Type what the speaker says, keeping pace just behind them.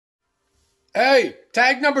Hey,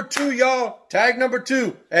 tag number 2, y'all. Tag number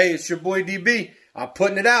 2. Hey, it's your boy DB. I'm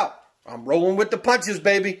putting it out. I'm rolling with the punches,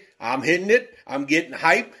 baby. I'm hitting it. I'm getting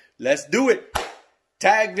hype. Let's do it.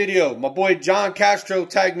 Tag video. My boy John Castro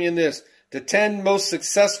tagged me in this. The 10 most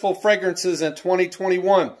successful fragrances in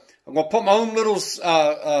 2021. I'm going to put my own little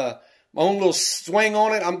swing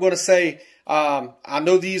on it. I'm going to say, I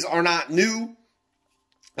know these are not new.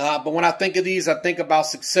 But when I think of these, I think about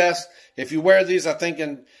success. If you wear these, I think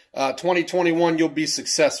in 2021, you'll be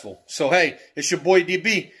successful. So, hey, it's your boy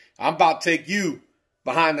DB. I'm about to take you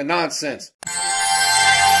behind the nonsense.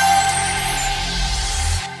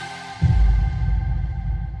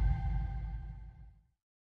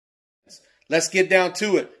 Let's get down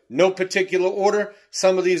to it. No particular order.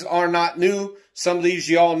 Some of these are not new. Some of these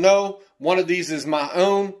y'all know. One of these is my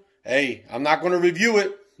own. Hey, I'm not going to review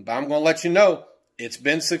it, but I'm going to let you know it's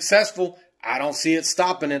been successful. I don't see it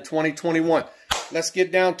stopping in 2021. Let's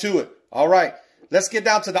get down to it. All right. Let's get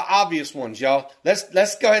down to the obvious ones, y'all.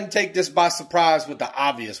 Let's go ahead and take this by surprise with the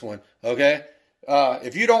obvious one, okay?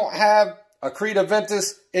 If you don't have a Creed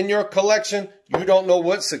Aventus in your collection, you don't know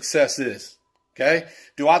what success is, okay?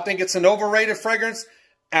 Do I think it's an overrated fragrance?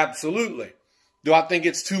 Absolutely. Do I think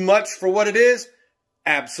it's too much for what it is?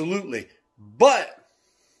 Absolutely. But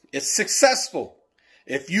it's successful.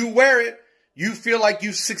 If you wear it, you feel like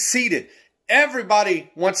you've succeeded.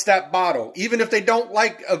 Everybody wants that bottle. Even if they don't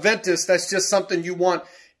like Aventus, that's just something you want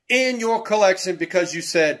in your collection because you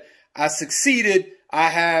said, I succeeded. I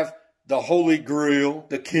have the Holy Grail,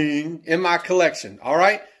 the King, in my collection. All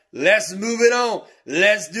right, let's move it on.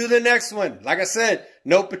 Let's do the next one. Like I said,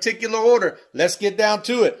 no particular order. Let's get down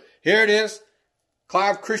to it. Here it is,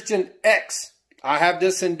 Clive Christian X. I have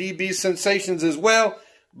this in DB Sensations as well,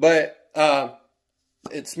 but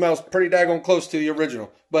it smells pretty daggone close to the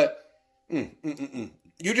original. But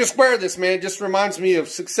you just wear this, man. It just reminds me of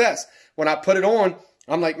success. When I put it on,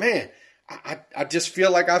 I'm like, man, I just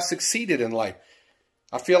feel like I've succeeded in life.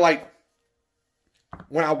 I feel like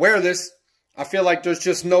when I wear this, I feel like there's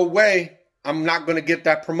just no way I'm not going to get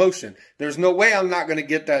that promotion. There's no way I'm not going to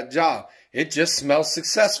get that job. It just smells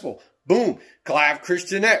successful. Boom. Clive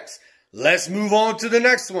Christian X. Let's move on to the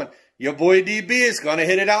next one. Your boy DB is going to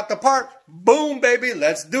hit it out the park. Boom, baby.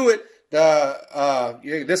 Let's do it.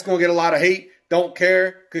 This is going to get a lot of hate. Don't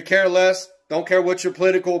care. Could care less. Don't care what your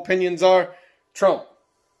political opinions are. Trump.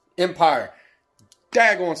 Empire.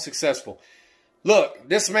 Daggone successful. Look,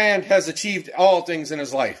 this man has achieved all things in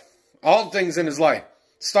his life. All things in his life.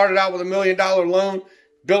 Started out with $1 million loan.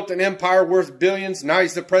 Built an empire worth billions. Now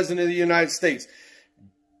he's the president of the United States.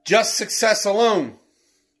 Just success alone.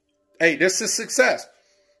 Hey, this is success.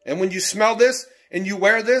 And when you smell this and you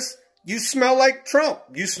wear this, you smell like Trump.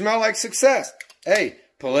 You smell like success. Hey,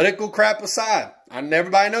 political crap aside,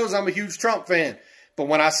 everybody knows I'm a huge Trump fan. But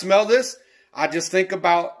when I smell this, I just think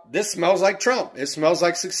about this smells like Trump. It smells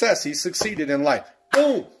like success. He succeeded in life.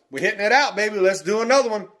 Boom. We're hitting it out, baby. Let's do another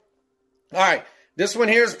one. All right. This one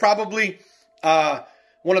here is probably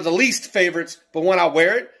one of the least favorites. But when I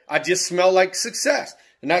wear it, I just smell like success.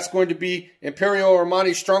 And that's going to be Imperial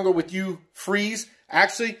Armani Stronger With You Freeze.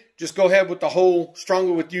 Actually, just go ahead with the whole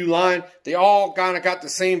Stronger With You line. They all kind of got the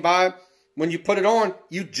same vibe. When you put it on,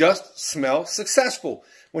 you just smell successful.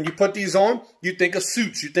 When you put these on, you think of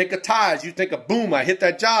suits. You think of ties. You think of, boom, I hit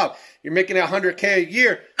that job. You're making $100K a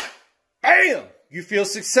year. Bam! You feel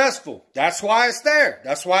successful. That's why it's there.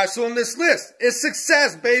 That's why it's on this list. It's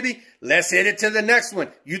success, baby. Let's hit it to the next one.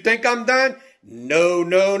 You think I'm done? No,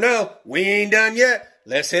 no, no. We ain't done yet.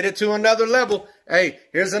 Let's hit it to another level. Hey,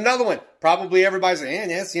 here's another one. Probably everybody's like, man,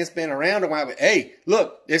 it's been around a while. But hey,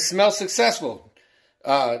 look, it smells successful.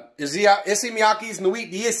 Issey Miyake's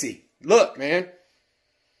Nuit D'Issey. Look, man.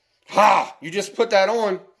 Ha! You just put that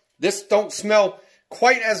on. This don't smell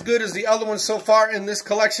quite as good as the other ones so far in this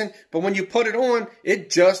collection. But when you put it on, it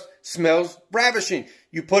just smells ravishing.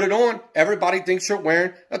 You put it on, everybody thinks you're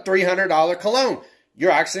wearing a $300 cologne.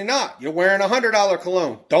 You're actually not. You're wearing a $100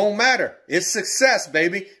 cologne. Don't matter. It's success,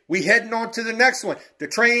 baby. We heading on to the next one. The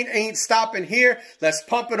train ain't stopping here. Let's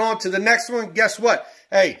pump it on to the next one. Guess what?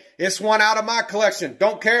 Hey, it's one out of my collection.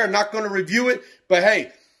 Don't care. Not going to review it. But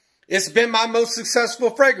hey, it's been my most successful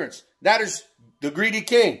fragrance. That is the Greedy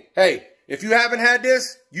King. Hey, if you haven't had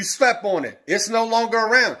this, you slept on it. It's no longer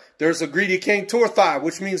around. There's a Greedy King Torthai,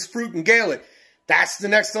 which means fruit in Gaelic. That's the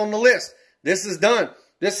next on the list. This is done.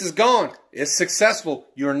 This is gone. It's successful.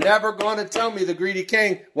 You're never going to tell me the Greedy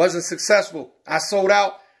King wasn't successful. I sold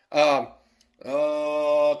out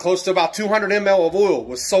close to about 200 ml of oil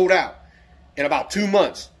was sold out in about 2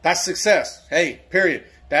 months. That's success. Hey, period.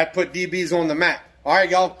 That put DBs on the map. All right,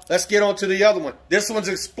 y'all. Let's get on to the other one. This one's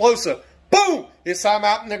explosive. Boom! It's time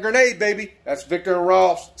out in the grenade, baby. That's Victor and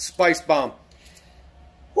Rolf's Spice Bomb.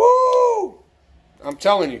 Woo! I'm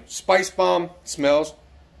telling you, Spice Bomb smells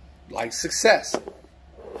like success.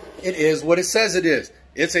 It is what it says it is.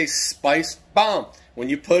 It's a spice bomb. When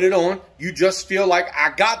you put it on, you just feel like,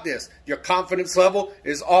 I got this. Your confidence level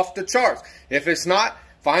is off the charts. If it's not,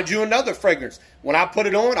 find you another fragrance. When I put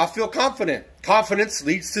it on, I feel confident. Confidence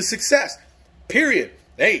leads to success. Period.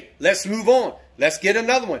 Hey, let's move on. Let's get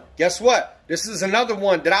another one. Guess what? This is another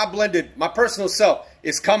one that I blended. My personal self.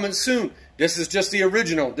 It's coming soon. This is just the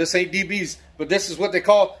original. This ain't DB's, but this is what they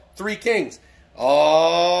call Three Kings.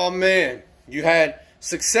 Oh, man. You had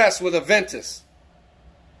success with Aventus.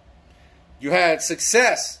 You had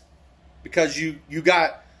success because you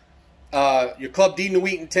got your Club D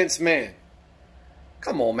Nuit Intense Man.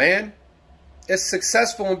 Come on, man. It's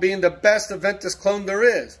successful in being the best Aventus clone there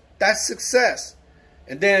is. That's success.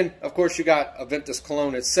 And then, of course, you got Aventus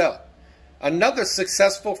Cologne itself. Another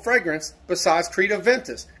successful fragrance besides Creed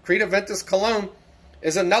Aventus. Creed Aventus Cologne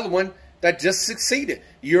is another one that just succeeded.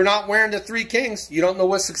 You're not wearing the Three Kings. You don't know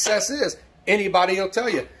what success is. Anybody will tell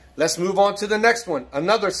you. Let's move on to the next one.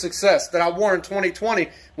 Another success that I wore in 2020.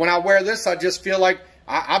 When I wear this, I just feel like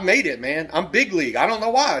I made it, man. I'm big league. I don't know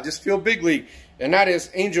why. I just feel big league. And that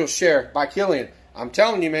is Angel Share by Killian. I'm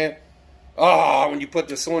telling you, man. Oh, when you put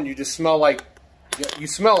this on, you just smell like, you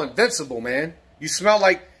smell invincible, man. You smell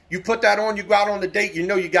like you put that on, you go out on the date, you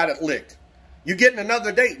know you got it licked. You're getting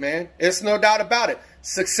another date, man. It's no doubt about it.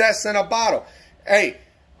 Success in a bottle. Hey,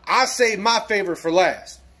 I saved my favorite for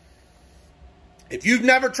last. If you've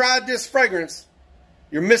never tried this fragrance,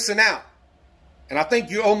 you're missing out. And I think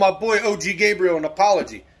you owe my boy OG Gabriel an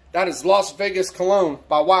apology. That is Las Vegas Cologne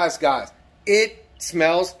by Wise Guys. It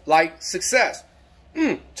smells like success.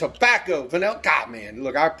 Tobacco, vanilla. God, man,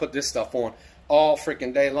 look, I put this stuff on all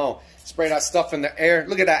freaking day long. Spray that stuff in the air.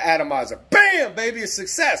 Look at that atomizer. Bam, baby, it's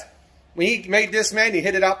success. When he made this, man, he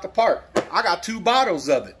hit it out the park. I got 2 bottles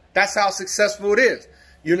of it. That's how successful it is.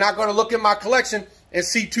 You're not going to look in my collection and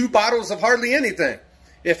see 2 bottles of hardly anything.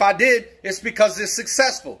 If I did, it's because it's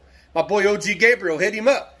successful. My boy OG Gabriel, hit him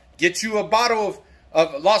up. Get you a bottle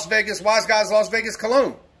of Las Vegas, Wise Guys Las Vegas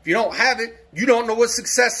Cologne. If you don't have it, you don't know what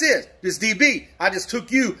success is. This DB, I just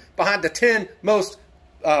took you behind the 10 most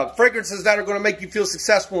fragrances that are going to make you feel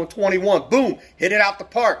successful in 21. Boom, hit it out the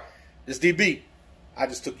park. This DB, I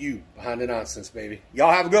just took you behind the nonsense, baby.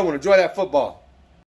 Y'all have a good one. Enjoy that football.